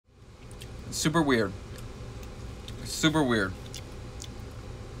Super weird. Super weird.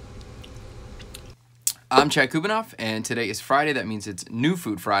 I'm Chad Kubanoff, and today is Friday. That means it's New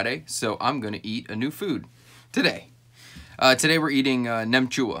Food Friday, so I'm going to eat a new food today. Today we're eating Nem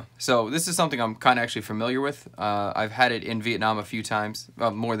Chua. So this is something I'm kind of actually familiar with. I've had it in Vietnam a few times,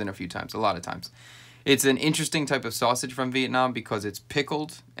 more than a few times, a lot of times. It's an interesting type of sausage from Vietnam because it's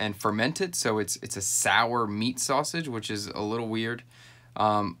pickled and fermented, so it's a sour meat sausage, which is a little weird.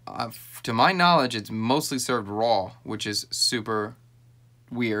 To my knowledge, it's mostly served raw, which is super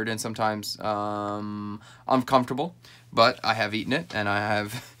weird and sometimes uncomfortable, but I have eaten it and I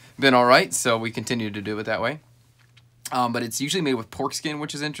have been all right, so we continue to do it that way. But it's usually made with pork skin,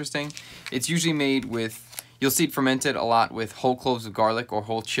 which is interesting. It's usually made with, you'll see it fermented a lot with whole cloves of garlic or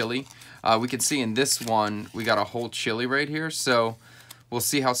whole chili. We can see in this one, we got a whole chili right here, so we'll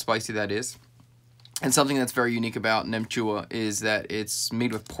see how spicy that is. And something that's very unique about Nem Chua is that it's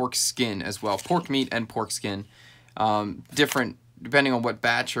made with pork skin as well. Pork meat and pork skin. Different, depending on what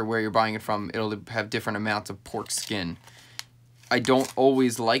batch or where you're buying it from, it'll have different amounts of pork skin. I don't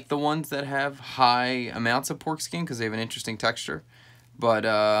always like the ones that have high amounts of pork skin because they have an interesting texture. But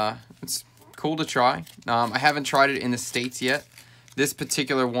it's cool to try. I haven't tried it in the States yet. This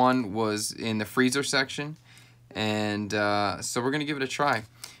particular one was in the freezer section. And so we're going to give it a try.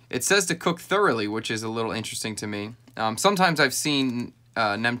 It says to cook thoroughly, which is a little interesting to me. Sometimes I've seen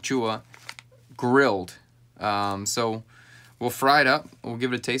Nem Chua grilled. So we'll fry it up. We'll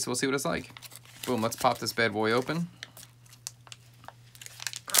give it a taste. We'll see what it's like. Boom, let's pop this bad boy open.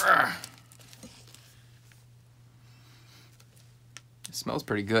 It smells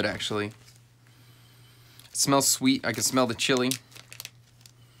pretty good, actually. It smells sweet. I can smell the chili.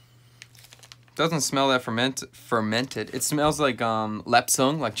 Doesn't smell that fermented. It smells like lap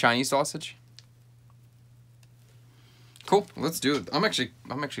sung, like Chinese sausage. Cool, let's do it. I'm actually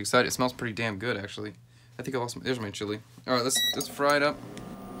excited. It smells pretty damn good, actually. I think I lost my, there's my chili. All right, let's fry it up.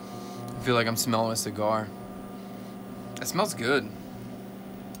 I feel like I'm smelling a cigar. It smells good.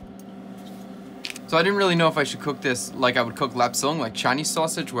 So I didn't really know if I should cook this like I would cook lap sung, like Chinese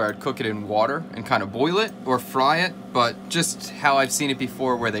sausage, where I'd cook it in water and kind of boil it or fry it, but just how I've seen it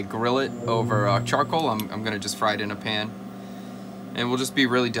before where they grill it over charcoal, I'm going to just fry it in a pan. And we'll just be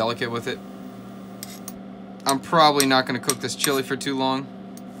really delicate with it. I'm probably not going to cook this chili for too long.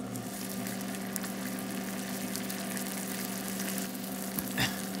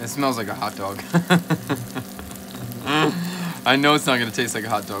 It smells like a hot dog. I know it's not going to taste like a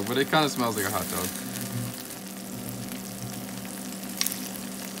hot dog, but it kind of smells like a hot dog.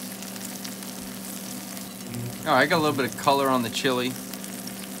 Alright, I got a little bit of color on the chili.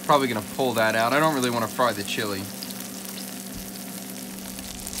 Probably going to pull that out. I don't really want to fry the chili.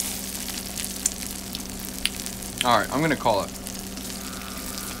 Alright, I'm going to call it.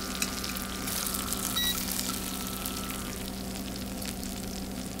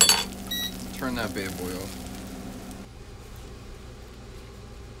 Turn that bad boy off.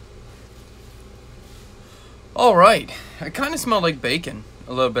 Alright, it kind of smelled like bacon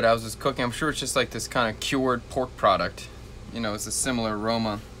a little bit. I was just cooking. I'm sure it's just like this kind of cured pork product. You know, it's a similar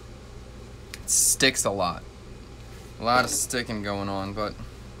aroma. It sticks a lot. A lot of sticking going on, but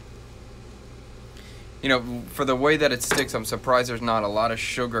you know, for the way that it sticks, I'm surprised there's not a lot of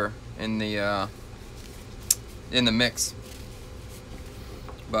sugar in the mix.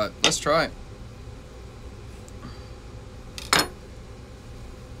 But let's try it.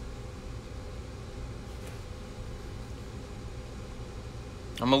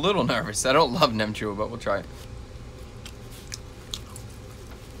 I'm a little nervous. I don't love Nem Chua, but we'll try it.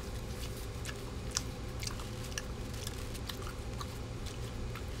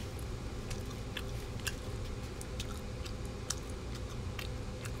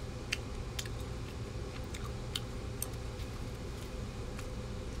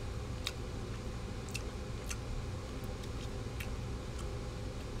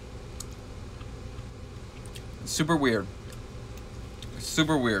 Super weird.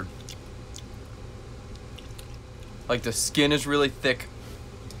 Super weird. Like the skin is really thick,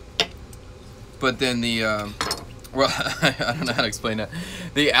 but then the well, I don't know how to explain that.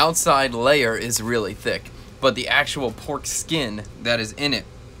 The outside layer is really thick, but the actual pork skin that is in it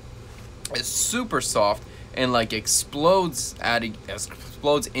is super soft and like explodes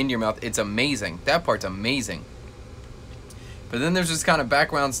in your mouth. It's amazing. That part's amazing. But then there's this kind of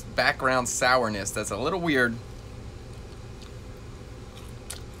background sourness that's a little weird.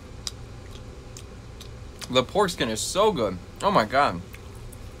 The pork skin is so good. Oh my god.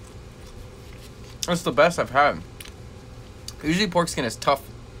 That's the best I've had. Usually pork skin is tough.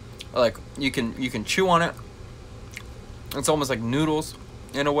 Like you can chew on it. It's almost like noodles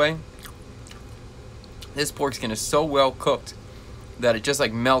in a way. This pork skin is so well cooked that it just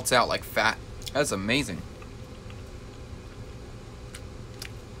like melts out like fat. That's amazing.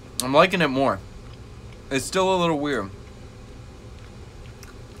 I'm liking it more. It's still a little weird.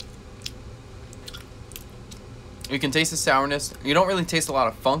 You can taste the sourness. You don't really taste a lot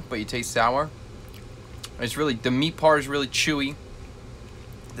of funk, but you taste sour. It's really, the meat part is really chewy.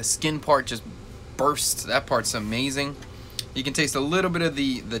 The skin part just bursts. That part's amazing. You can taste a little bit of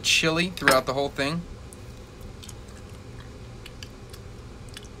the chili throughout the whole thing.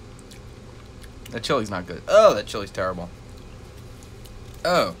 That chili's not good. Oh, that chili's terrible.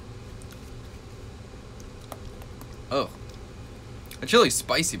 Oh. Oh. The chili's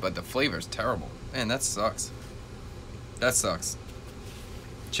spicy, but the flavor's terrible. Man, that sucks. That sucks.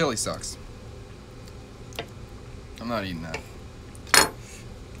 Chili sucks. I'm not eating that.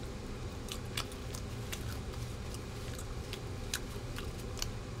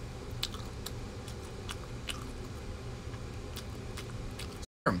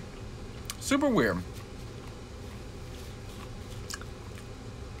 Super weird.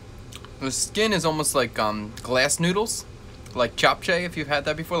 The skin is almost like glass noodles, like japchae, if you've had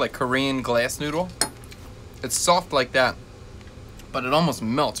that before, like Korean glass noodle. It's soft like that, but it almost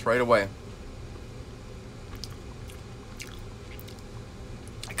melts right away.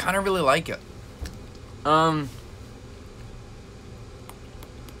 I kind of really like it. I'm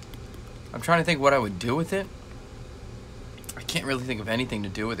trying to think what I would do with it. I can't really think of anything to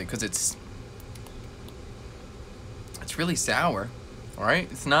do with it because it's really sour, all right?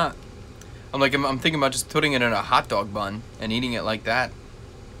 It's not. I'm thinking about just putting it in a hot dog bun and eating it like that.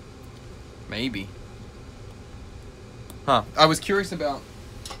 Maybe. Huh. I was curious about.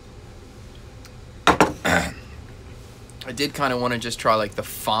 I did kind of want to just try like the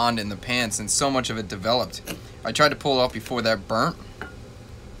fond in the pan since so much of it developed. I tried to pull it off before that burnt.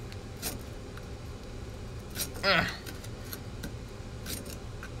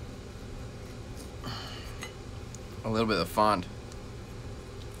 A little bit of fond.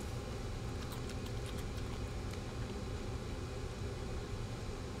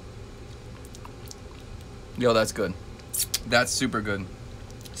 Yo, that's good. That's super good.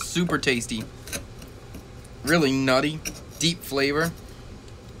 Super tasty. Really nutty. Deep flavor.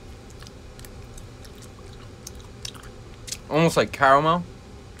 Almost like caramel.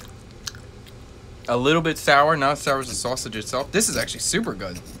 A little bit sour. Not as sour as the sausage itself. This is actually super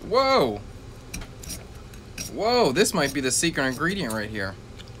good. Whoa. Whoa, this might be the secret ingredient right here.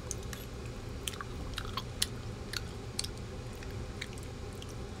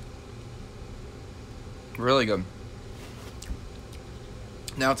 Really good.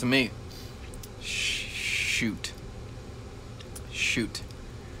 Now to me. Shoot.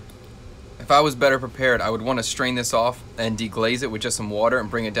 If I was better prepared, I would want to strain this off and deglaze it with just some water and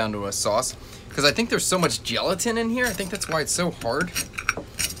bring it down to a sauce. Because I think there's so much gelatin in here. I think that's why it's so hard.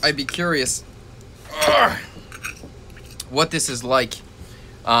 I'd be curious what this is like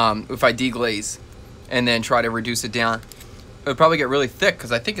if I deglaze and then try to reduce it down. It would probably get really thick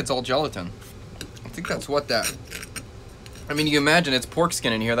because I think it's all gelatin. I think that's what that. I mean, you can imagine it's pork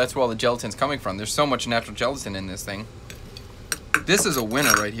skin in here. That's where all the gelatin's coming from. There's so much natural gelatin in this thing. This is a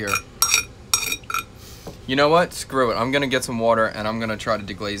winner right here. You know what? Screw it. I'm going to get some water and I'm going to try to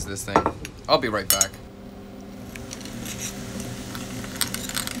deglaze this thing. I'll be right back.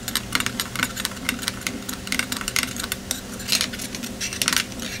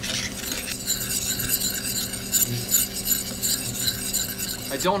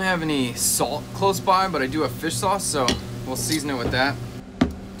 I don't have any salt close by, but I do have fish sauce, so we'll season it with that.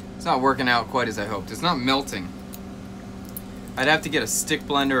 It's not working out quite as I hoped. It's not melting. I'd have to get a stick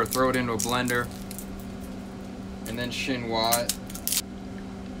blender or throw it into a blender and then chinois it.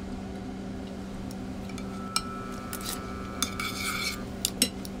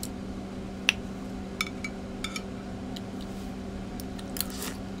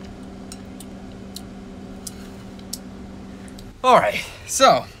 Alright,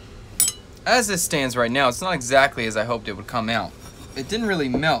 so as this stands right now, it's not exactly as I hoped it would come out. It didn't really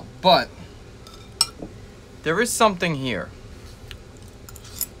melt, but there is something here.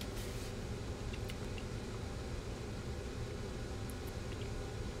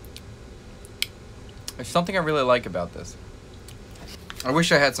 There's something I really like about this. I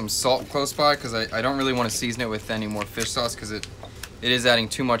wish I had some salt close by because I don't really want to season it with any more fish sauce because it is adding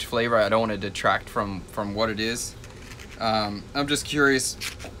too much flavor. I don't want to detract from what it is. I'm just curious,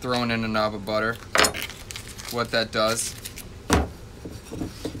 throwing in a knob of butter, what that does.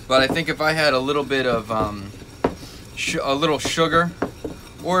 But I think if I had a little bit of a little sugar,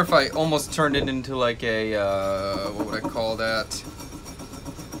 or if I almost turned it into like a what would I call that?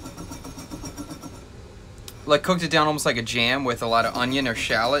 like cooked it down almost like a jam with a lot of onion or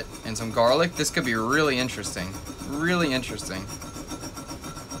shallot and some garlic. This could be really interesting. Really interesting.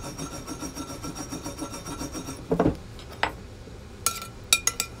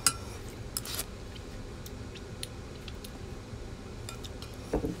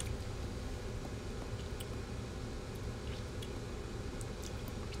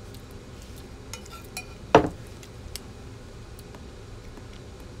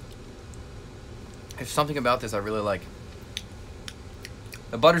 There's something about this I really like.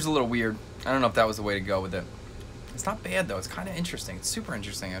 The butter's a little weird. I don't know if that was the way to go with it. It's not bad though. It's kind of interesting. It's super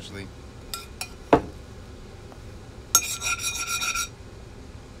interesting actually.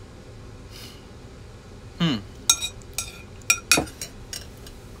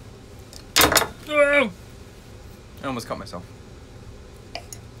 I almost cut myself.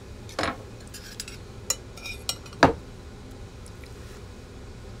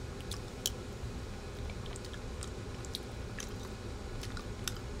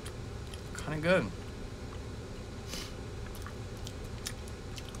 Kind of good.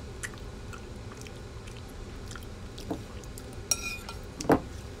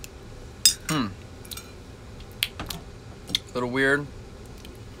 A little weird,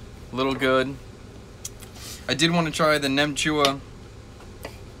 a little good. I did want to try the Nem Chua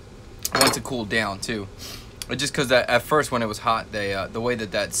once it cooled down too. Just because at first when it was hot, the way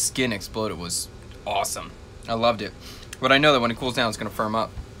that skin exploded was awesome. I loved it. But I know that when it cools down, it's going to firm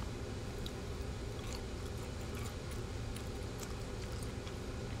up.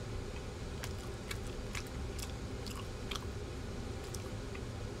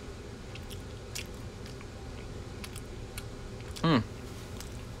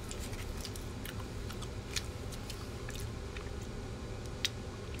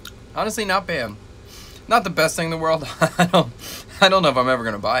 Honestly, not bad. Not the best thing in the world. I don't know if I'm ever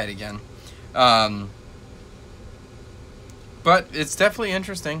gonna buy it again. But it's definitely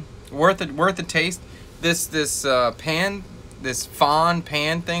interesting. Worth the taste. This fond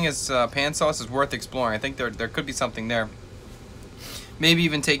pan thing is pan sauce is worth exploring. I think there could be something there. Maybe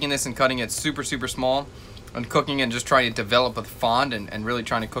even taking this and cutting it super small and cooking it and just trying to develop a fond and really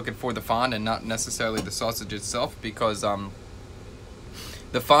trying to cook it for the fond and not necessarily the sausage itself, because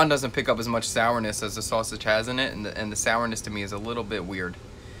the fond doesn't pick up as much sourness as the sausage has in it, and the sourness to me is a little bit weird.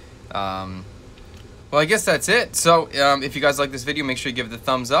 Well, I guess that's it. So if you guys like this video, make sure you give it a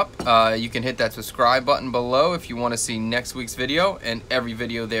thumbs up. You can hit that subscribe button below if you want to see next week's video and every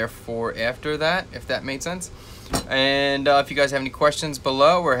video therefore after that, if that made sense. And if you guys have any questions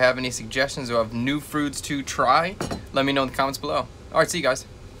below or have any suggestions of new foods to try, let me know in the comments below. Alright, see you guys.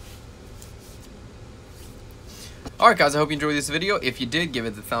 Alright guys, I hope you enjoyed this video. If you did, give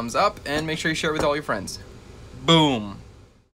it the thumbs up and make sure you share it with all your friends. Boom.